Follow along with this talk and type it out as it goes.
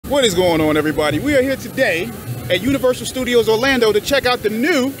What is going on, everybody? We are here today at Universal Studios Orlando to check out the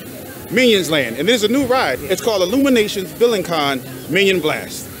new Minions Land. And there's a new ride. It's called Illumination's VillainCon Minion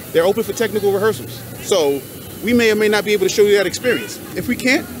Blast. They're open for technical rehearsals. So we may or may not be able to show you that experience. If we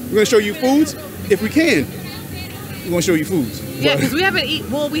can't, we're going to show you foods. If we can, we're going to show you foods. Yeah, because we haven't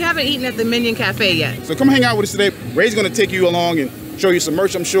eaten at the Minion Cafe yet. So come hang out with us today. Ray's going to take you along and show you some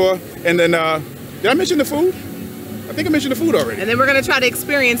merch, I'm sure. And then, did I mention the food? I think I mentioned the food already. And then we're going to try to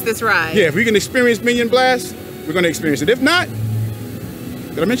experience this ride. Yeah, if we can experience Minion Blast, we're going to experience it. If not,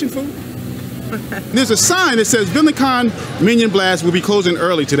 did I mention food? There's a sign that says VillainCon Minion Blast will be closing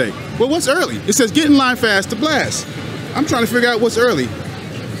early today. Well, what's early? It says get in line fast to blast. I'm trying to figure out what's early.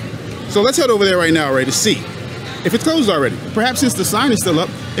 So let's head over there right now, Ray, to see if it's closed already. Perhaps since the sign is still up,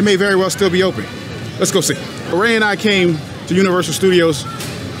 it may very well still be open. Let's go see. Ray and I came to Universal Studios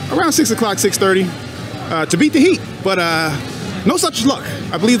around 6 o'clock, 6:30 to beat the heat. But no such luck.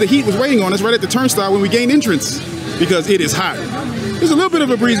 I believe the heat was waiting on us right at the turnstile when we gained entrance because it is hot. There's a little bit of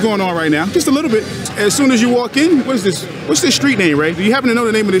a breeze going on right now, just a little bit. As soon as you walk in, what is this? What's this street name, Ray? Do you happen to know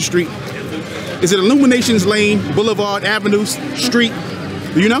the name of this street? Is it Illuminations Lane, Boulevard, Avenue, Street?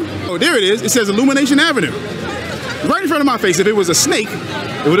 Do you know? Oh, there it is. It says Illumination Avenue. Right in front of my face. If it was a snake,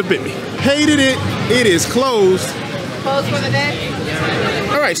 it would have bit me. Hated it. It is closed. Closed for the day?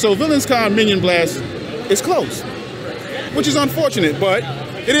 All right, so VillainCon Minion Blast is closed, which is unfortunate, but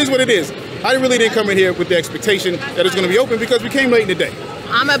it is what it is. I really didn't come in here with the expectation that it's going to be open because we came late in the day.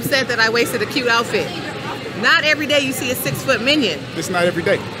 I'm upset that I wasted a cute outfit. Not every day you see a 6-foot Minion. It's not every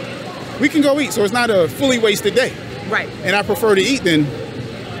day. We can go eat, so it's not a fully wasted day. Right. And I prefer to eat than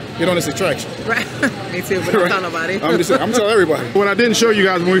get on this attraction. Right. Me too, but don't tell nobody. I'm telling everybody. What I didn't show you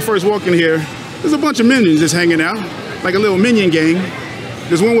guys when we first walked in here, there's a bunch of Minions just hanging out, like a little Minion gang.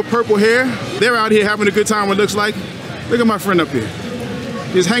 There's one with purple hair. They're out here having a good time, it looks like. Look at my friend up here.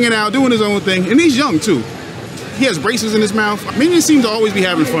 He's hanging out, doing his own thing, and he's young too. He has braces in his mouth. Minions seem to always be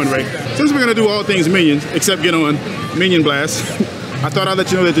having fun, Ray. Since we're gonna do all things Minions, except get on Minion Blast, I thought I'd let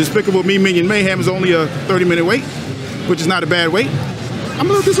you know that Despicable Me Minion Mayhem is only a 30-minute wait, which is not a bad wait. I'm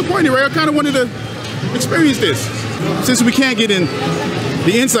a little disappointed, Ray. I kind of wanted to experience this. Since we can't get in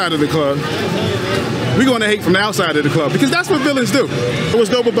the inside of the club, we're going to hate from the outside of the club because that's what villains do. But what's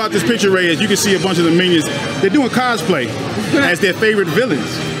dope about this picture, Ray, is you can see a bunch of the Minions. They're doing cosplay as their favorite villains.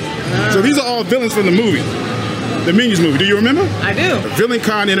 So these are all villains from the movie, the Minions movie. Do you remember? I do.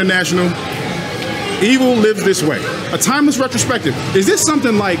 VillainCon International, Evil Lives This Way. A timeless retrospective. Is this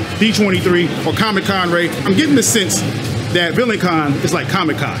something like D23 or Comic-Con, Ray? I'm getting the sense that VillainCon is like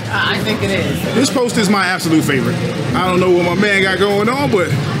Comic-Con. I think it is. This poster is my absolute favorite. I don't know what my man got going on, but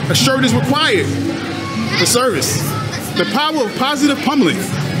a shirt is required. The service. The power of positive pummeling.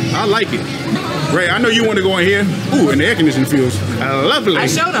 I like it. Ray, I know you want to go in here. Ooh, and the air conditioning feels lovely. I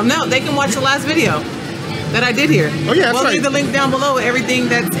showed them. No, they can watch the last video that I did here. Oh yeah, that's we'll right. leave the link down below with everything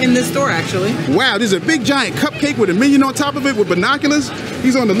that's in this store, actually. Wow, there's a big giant cupcake with a Minion on top of it with binoculars.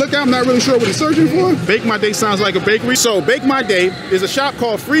 He's on the lookout. I'm not really sure what he's searching for. Bake My Day sounds like a bakery. So Bake My Day is a shop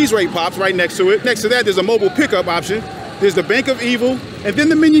called Freeze Ray Pops right next to it. Next to that, there's a mobile pickup option. There's the Bank of Evil, and then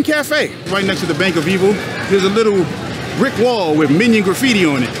the Minion Cafe. Right next to the Bank of Evil, there's a little brick wall with Minion graffiti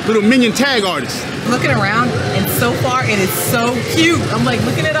on it. Little Minion tag artists. Looking around, and so far it is so cute. I'm like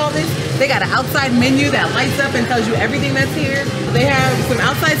looking at all this. They got an outside menu that lights up and tells you everything that's here. They have some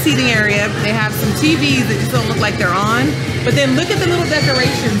outside seating area. They have some TVs that just don't look like they're on. But then look at the little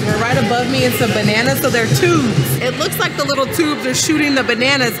decorations. We're right above me and some bananas, so they're tubes. It looks like the little tubes are shooting the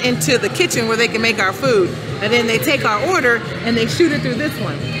bananas into the kitchen where they can make our food. And then they take our order and they shoot it through this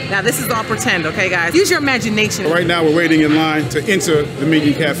one. Now this is all pretend, okay guys? Use your imagination. Right now we're waiting in line to enter the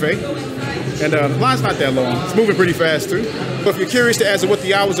Minion Cafe. And the line's not that long. It's moving pretty fast too. But if you're curious as to what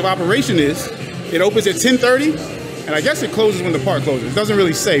the hours of operation is, it opens at 10:30, and I guess it closes when the park closes. It doesn't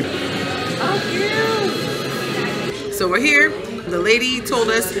really say. Oh, cute. So we're here. The lady told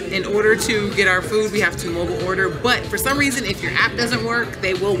us in order to get our food, we have to mobile order. But for some reason, if your app doesn't work,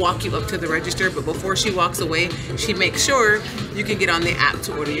 they will walk you up to the register. But before she walks away, she makes sure you can get on the app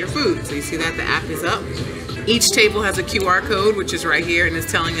to order your food. So you see that the app is up. Each table has a QR code, which is right here, and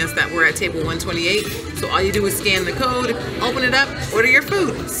it's telling us that we're at table 128. So all you do is scan the code, open it up, order your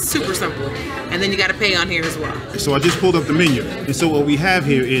food. Super simple. And then you got to pay on here as well. So I just pulled up the menu. And so what we have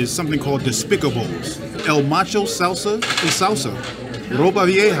here is something called Despicables. El Macho Salsa y Salsa. Ropa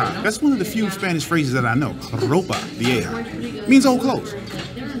Vieja. That's one of the few Spanish phrases that I know. Ropa Vieja. Means old clothes.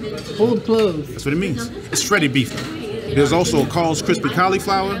 Old clothes. That's what it means. It's shredded beef. There's also Carl's Crispy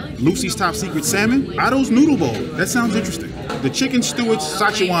Cauliflower, Lucy's Top Secret Salmon, Otto's Noodle Bowl. That sounds interesting. The Chicken Stewart's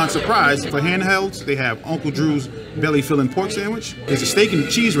Szechuan Surprise. For handhelds, they have Uncle Drew's belly filling pork sandwich. There's a steak and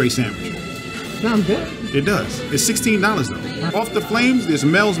cheese ray sandwich. Sounds good. It does. It's $16 though. Off the Flames, there's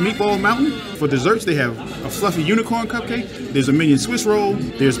Mel's Meatball Mountain. For desserts, they have a fluffy unicorn cupcake. There's a Minion Swiss roll.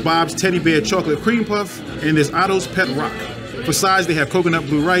 There's Bob's Teddy Bear Chocolate Cream Puff. And there's Otto's Pet Rock. For sides, they have coconut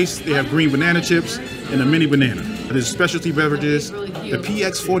blue rice. They have green banana chips and a mini banana. There's specialty beverages. The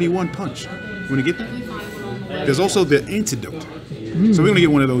PX41 Punch. You want to get that? There's also the Antidote. So we're going to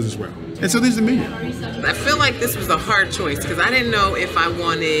get one of those as well. And so there's the menu. I feel like this was a hard choice because I didn't know if I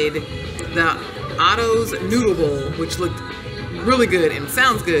wanted the Otto's Noodle Bowl, which looked really good and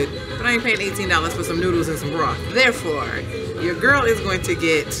sounds good, but I ain't paying $18 for some noodles and some broth. Therefore, your girl is going to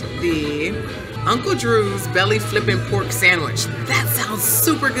get the Uncle Drew's Belly Flippin' Pork Sandwich. That sounds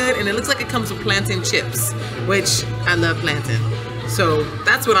super good, and it looks like it comes with plantain chips, which I love plantain. So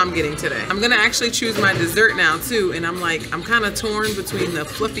that's what I'm getting today. I'm gonna actually choose my dessert now too, and I'm kind of torn between the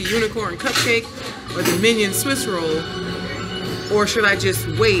fluffy unicorn cupcake or the Minion Swiss roll, or should I just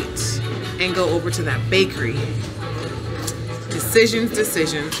wait and go over to that bakery? Decisions. I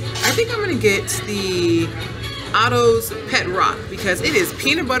think I'm gonna get the Otto's Pet Rock because it is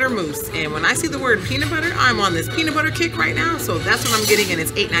peanut butter mousse, and when I see the word peanut butter, I'm on this peanut butter kick right now, so that's what I'm getting, and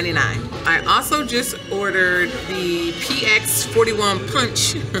it's $8.99. I also just ordered the PX41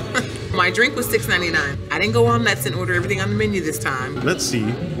 Punch. My drink was $6.99. I didn't go on Let's and order everything on the menu this time. Let's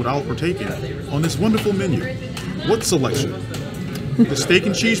see what I'll partake in on this wonderful menu. What selection? The steak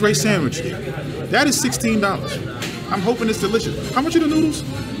and cheese ray sandwich here. That is $16. I'm hoping it's delicious. How much are the noodles?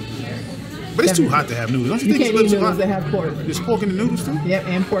 But it's too hot to have noodles. Don't you think it's a little too hot? That have pork. There's pork in the noodles too? Yep,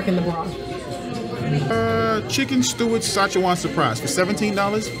 and pork in the broth. Chicken Stewart's Szechuan Surprise for $17.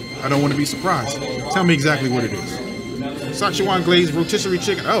 I don't want to be surprised. Tell me exactly what it is. Szechuan glazed rotisserie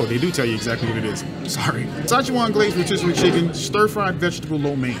chicken. Oh, they do tell you exactly what it is. Sorry. Szechuan glazed rotisserie chicken, stir-fried vegetable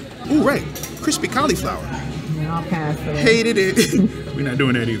lo mein. Ooh, right. Crispy cauliflower. Yeah, I'll pass for that. Hated it. We're not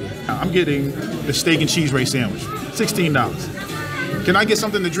doing that either. I'm getting the steak and cheese ray sandwich. $16. Can I get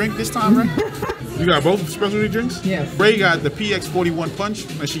something to drink this time, right? You got both specialty drinks? Yes. Ray got the PX41 Punch,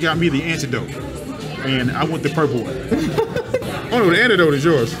 and she got me the Antidote. And I want the purple one. Oh no, the Antidote is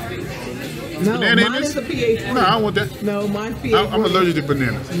yours. No, banana mine is the PX. No, I don't want that. No, mine's PX. I'm allergic to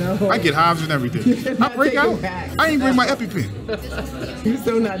bananas. No. I get hives and everything. I break out. I ain't bring my EpiPen. You're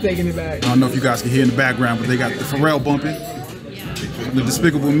still not taking it back. I don't know if you guys can hear in the background, but they got the Pharrell bumping. The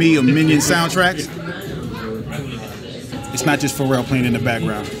Despicable Me of Minion soundtracks. It's not just Pharrell playing in the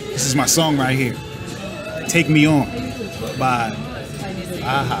background. This is my song right here. Take Me On by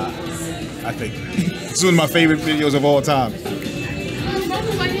Aha. I think. It's one of my favorite videos of all time.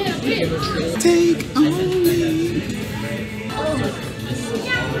 Take on me.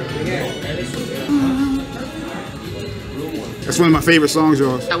 That's one of my favorite songs,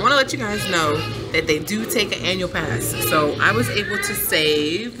 y'all. I want to let you guys know that they do take an annual pass. So I was able to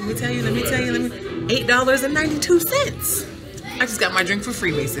save, let me tell you, $8.92. I just got my drink for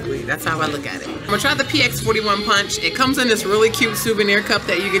free, basically. That's how I look at it. I'm gonna try the PX41 Punch. It comes in this really cute souvenir cup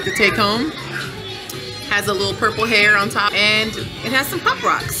that you get to take home. Has a little purple hair on top, and it has some Pop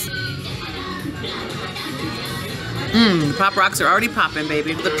Rocks. Pop Rocks are already popping,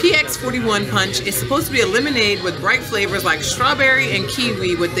 baby. The PX41 Punch is supposed to be a lemonade with bright flavors like strawberry and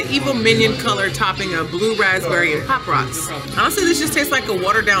kiwi with the evil Minion color topping of blue raspberry and Pop Rocks. Honestly, this just tastes like a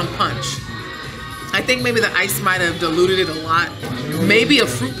watered down punch. I think maybe the ice might have diluted it a lot. Maybe a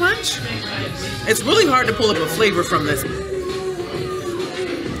fruit punch? It's really hard to pull up a flavor from this.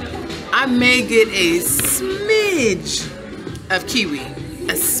 I may get a smidge of kiwi.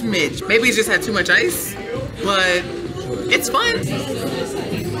 A smidge. Maybe it just had too much ice, but it's fun.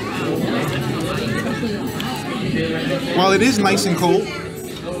 While it is nice and cold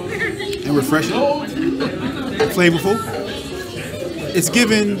and refreshing, flavorful, it's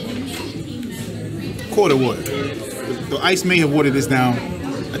given quarter water. The ice may have watered this down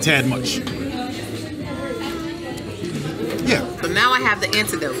a tad much. Yeah. So now I have the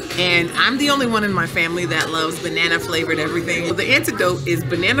Antidote, and I'm the only one in my family that loves banana flavored everything. So the Antidote is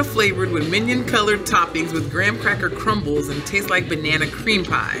banana flavored with Minion colored toppings with graham cracker crumbles and tastes like banana cream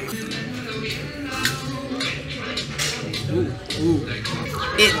pie. Ooh.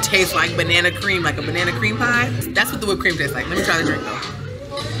 It tastes like banana cream, like a banana cream pie. That's what the whipped cream tastes like. Let me try the drink though.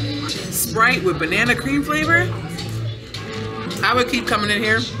 Sprite with banana cream flavor. I would keep coming in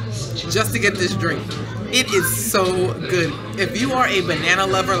here just to get this drink. It is so good. If you are a banana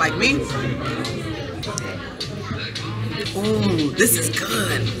lover like me, ooh, this is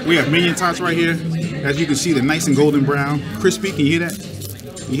good. We have Minion tots right here. As you can see, they're nice and golden brown. Crispy, can you hear that?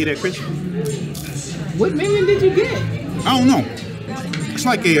 Can you hear that crispy? What Minion did you get? I don't know. It's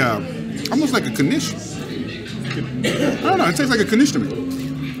like a, almost like a knish. I don't know, it tastes like a knish to me.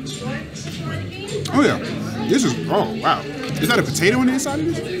 Oh yeah, this is, oh wow. Is that a potato on the inside of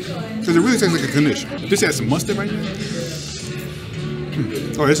this? Because it really tastes like a knish. This has some mustard right here.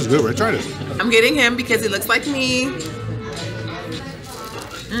 Oh, this is good, right? Try this. I'm getting him because he looks like me.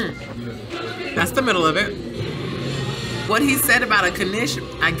 That's the middle of it. What he said about a knish,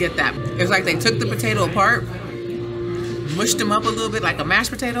 I get that. It's like they took the potato apart, mushed them up a little bit like a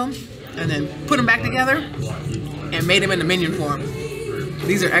mashed potato, and then put them back together and made them into Minion form.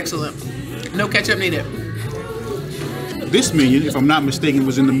 These are excellent. No ketchup needed. This Minion, if I'm not mistaken,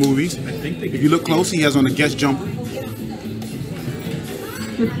 was in the movies. If you look close, he has on a guest jumper.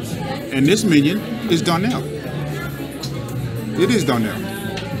 And this Minion is Darnell. It is Darnell.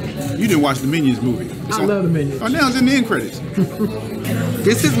 You didn't watch the Minions movie. I love the Minions. Darnell's in the end credits.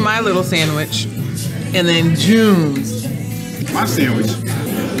 This is my little sandwich. And then June's. My sandwich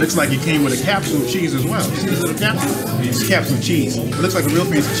looks like it came with a capsule of cheese as well. See this little capsule? It's a capsule of cheese. It looks like a real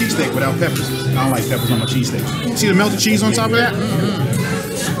fancy cheesesteak without peppers. I don't like peppers on my cheesesteak. See the melted cheese on top of that?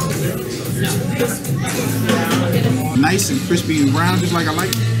 Nice and crispy and brown, just like I like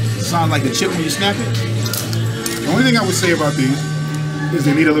it. Sounds like a chip when you snap it. The only thing I would say about these is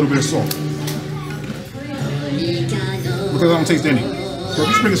they need a little bit of salt. Because I don't taste any. So if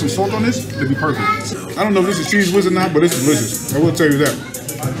you sprinkle some salt on this, it'd be perfect. I don't know if this is Cheese Whiz or not, but it's delicious. I will tell you that.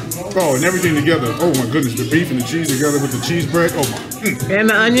 Oh, and everything together. Oh my goodness, the beef and the cheese together with the cheese bread. Oh my. And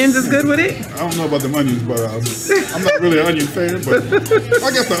the onions is good with it? I don't know about the onions, but I'm not really an onion fan, but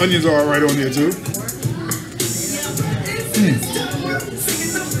I guess the onions are all right on there too.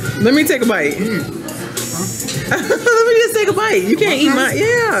 Let me take a bite. Let me just take a bite. You can't eat mine.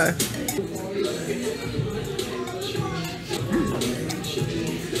 Yeah.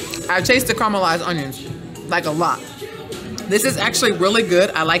 I taste the caramelized onions, like a lot. This is actually really good.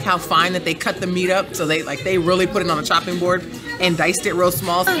 I like how fine that they cut the meat up, so they really put it on a chopping board and diced it real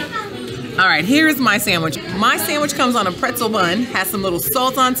small. All right, here's my sandwich. My sandwich comes on a pretzel bun, has some little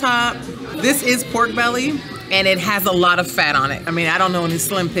salt on top. This is pork belly, and it has a lot of fat on it. I mean, I don't know any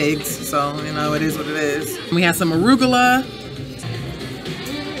slim pigs, so you know, it is what it is. We have some arugula.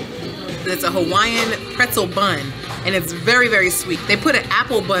 It's a Hawaiian pretzel bun, and it's very, very sweet. They put an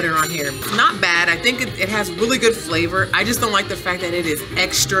apple butter on here. It's not bad. I think it has really good flavor. I just don't like the fact that it is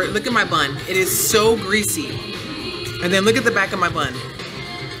extra. Look at my bun. It is so greasy. And then look at the back of my bun.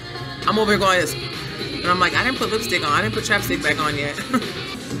 I'm over here going this. And I'm like, I didn't put lipstick on. I didn't put chapstick back on yet.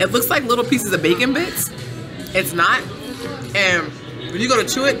 It looks like little pieces of bacon bits. It's not. And when you go to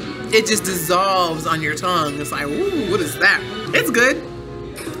chew it, it just dissolves on your tongue. It's like, ooh, what is that? It's good.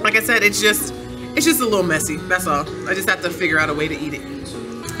 Like I said, it's just a little messy. That's all. I just have to figure out a way to eat it.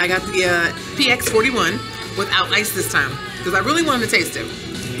 I got the PX41 without ice this time because I really wanted to taste it.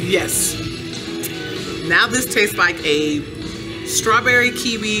 Yes. Now this tastes like a strawberry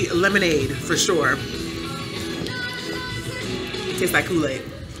kiwi lemonade for sure. It tastes like Kool-Aid,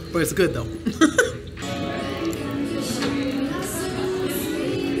 but it's good though.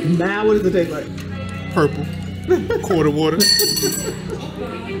 Now what does it taste like? Purple. Quarter water.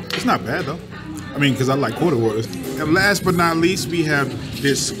 It's not bad though. I mean, because I like quarter waters. And last but not least, we have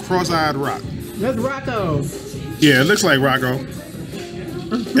this cross-eyed rock. That's Rocco. Yeah, it looks like Rocco.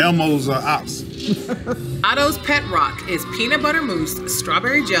 Elmo's ops. Otto's Pet Rock is peanut butter mousse,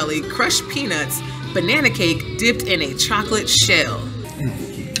 strawberry jelly, crushed peanuts, banana cake dipped in a chocolate shell.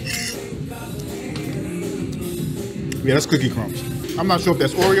 Yeah, that's cookie crumbs. I'm not sure if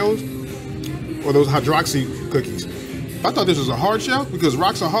that's Oreos or those hydroxy cookies. I thought this was a hard shell because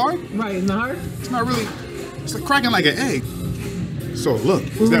rocks are hard. Right, isn't it hard? It's not really, it's like cracking like an egg. So look,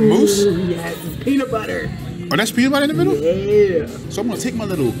 is that mousse? Yes, it's peanut butter. Oh, that's peanut butter in the middle? Yeah. So I'm gonna take my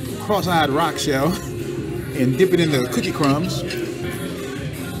little cross-eyed rock shell and dip it in the cookie crumbs.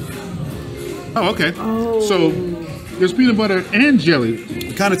 Oh, okay. Oh. So there's peanut butter and jelly.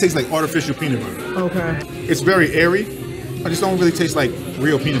 It kind of tastes like artificial peanut butter. Okay. It's very airy. I just don't really taste like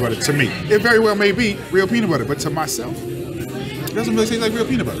real peanut butter to me. It very well may be real peanut butter, but to myself, it doesn't really taste like real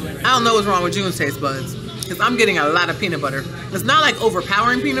peanut butter. I don't know what's wrong with June's taste buds because I'm getting a lot of peanut butter. It's not like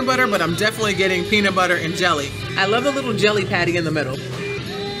overpowering peanut butter, but I'm definitely getting peanut butter and jelly. I love the little jelly patty in the middle.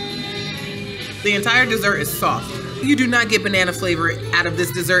 The entire dessert is soft. You do not get banana flavor out of this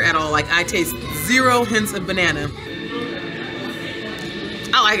dessert at all. Like I taste 0 hints of banana.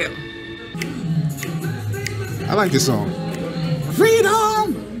 I like it. I like this song.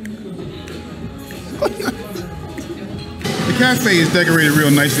 Freedom! The cafe is decorated real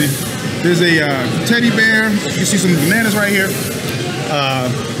nicely. There's a teddy bear. You can see some bananas right here.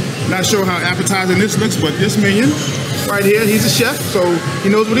 Not sure how appetizing this looks, but this Minion right here. He's a chef, so he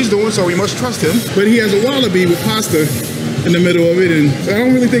knows what he's doing, so we must trust him. But he has a wallaby with pasta in the middle of it, and I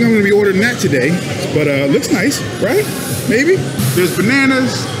don't really think I'm gonna be ordering that today, but looks nice, right? Maybe. There's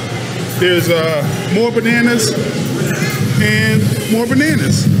bananas, there's more bananas, and more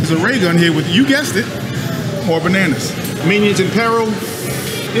bananas. There's a ray gun here with, you guessed it, more bananas. Minions in peril.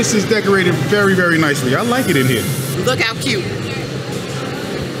 This is decorated very, very nicely. I like it in here. Look how cute.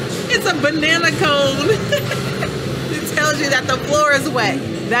 It's a banana cone. It tells you that the floor is wet.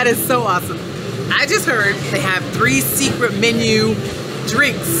 That is so awesome. I just heard they have 3 secret menu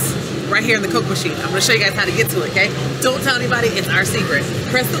drinks right here in the Coke machine. I'm gonna show you guys how to get to it, okay? Don't tell anybody, it's our secret.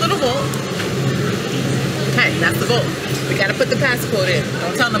 Press the little bolt. Okay, that's the bolt. We gotta put the passcode in.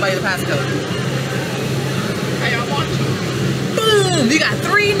 Don't tell nobody the passcode. Hey, I want you. Boom! You got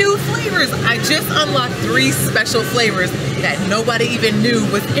 3 new flavors. I just unlocked 3 special flavors that nobody even knew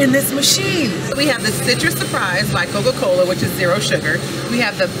was in this machine. We have the Citrus Surprise by Coca-Cola, which is 0 sugar. We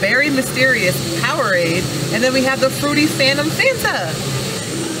have the Very Mysterious Powerade, and then we have the Fruity Phantom Fanta.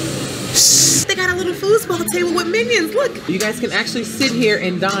 They got a little foosball table with Minions, look. You guys can actually sit here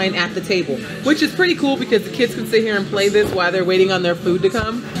and dine at the table, which is pretty cool because the kids can sit here and play this while they're waiting on their food to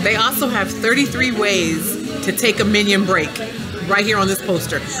come. They also have 33 ways to take a Minion break right here on this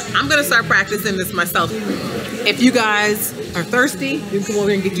poster. I'm gonna start practicing this myself. If you guys are thirsty, you can come over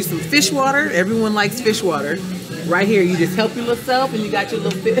here and get you some fish water. Everyone likes fish water. Right here, you just help yourself and you got your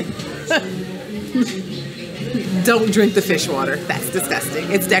little fish. Don't drink the fish water. That's disgusting.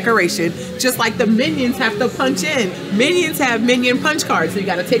 It's decoration. Just like the Minions have to punch in. Minions have Minion punch cards. So you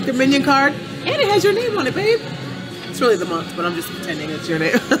gotta take the Minion card and it has your name on it, babe. It's really the month, but I'm just pretending it's your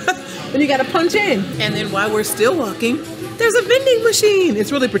name. Then you gotta punch in. And then while we're still walking, there's a vending machine.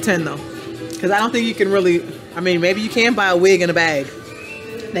 It's really pretend though. Because I don't think you can really, I mean, maybe you can buy a wig in a bag.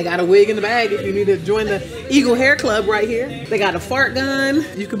 They got a wig in the bag if you need to join the Eagle Hair Club right here. They got a fart gun.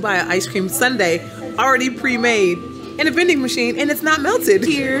 You can buy an ice cream sundae already pre-made in a vending machine and it's not melted.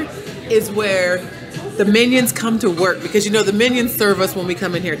 Here is where the Minions come to work because you know the Minions serve us when we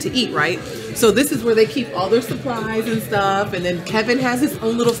come in here to eat, right? So this is where they keep all their supplies and stuff, and then Kevin has his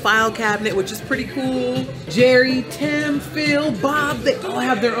own little file cabinet, which is pretty cool. Jerry, Tim, Phil, Bob, they all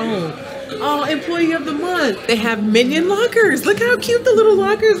have their own. Oh, employee of the month. They have Minion lockers. Look how cute the little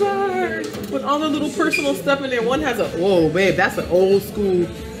lockers are with all the little personal stuff in there. One has a, whoa, babe, that's an old school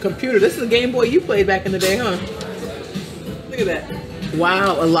computer. This is a Game Boy you played back in the day, huh? Look at that.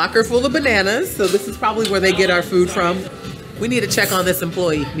 Wow, a locker full of bananas. So this is probably where they get our food from. We need to check on this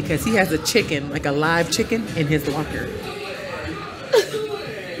employee because he has a chicken, like a live chicken in his locker.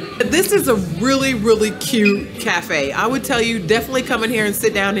 This is a really, really cute cafe. I would tell you, definitely come in here and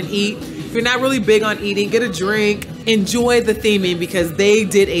sit down and eat. If you're not really big on eating, get a drink. Enjoy the theming because they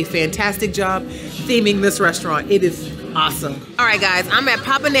did a fantastic job theming this restaurant. It is awesome. All right, guys, I'm at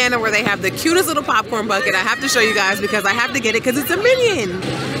Pop Banana where they have the cutest little popcorn bucket. I have to show you guys because I have to get it because it's a Minion.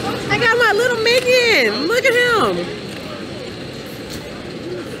 I got my little Minion. Look at him.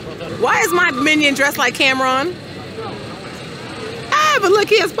 Why is my Minion dressed like Cameron? Ah, but look,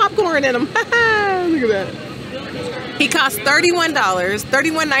 he has popcorn in him. Look at that. He costs $31,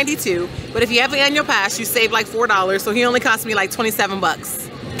 $31.92. But if you have an annual pass, you save like $4. So he only cost me like 27 bucks.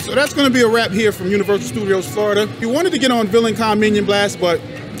 So that's going to be a wrap here from Universal Studios, Florida. We wanted to get on VillainCon Minion Blast, but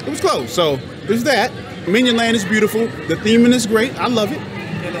it was closed. So there's that. Minion Land is beautiful. The theming is great. I love it.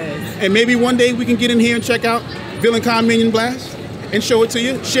 It is. And maybe one day we can get in here and check out VillainCon Minion Blast and show it to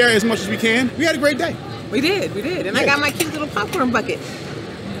you. Share as much as we can. We had a great day. We did. And I got my cute little popcorn bucket.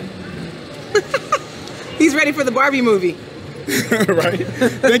 He's ready for the Barbie movie. Right.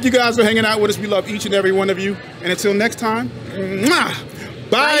 Thank you guys for hanging out with us. We love each and every one of you. And until next time, mwah,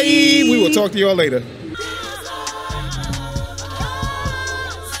 bye. We will talk to you all later.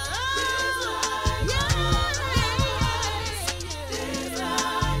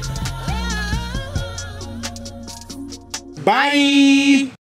 Bye.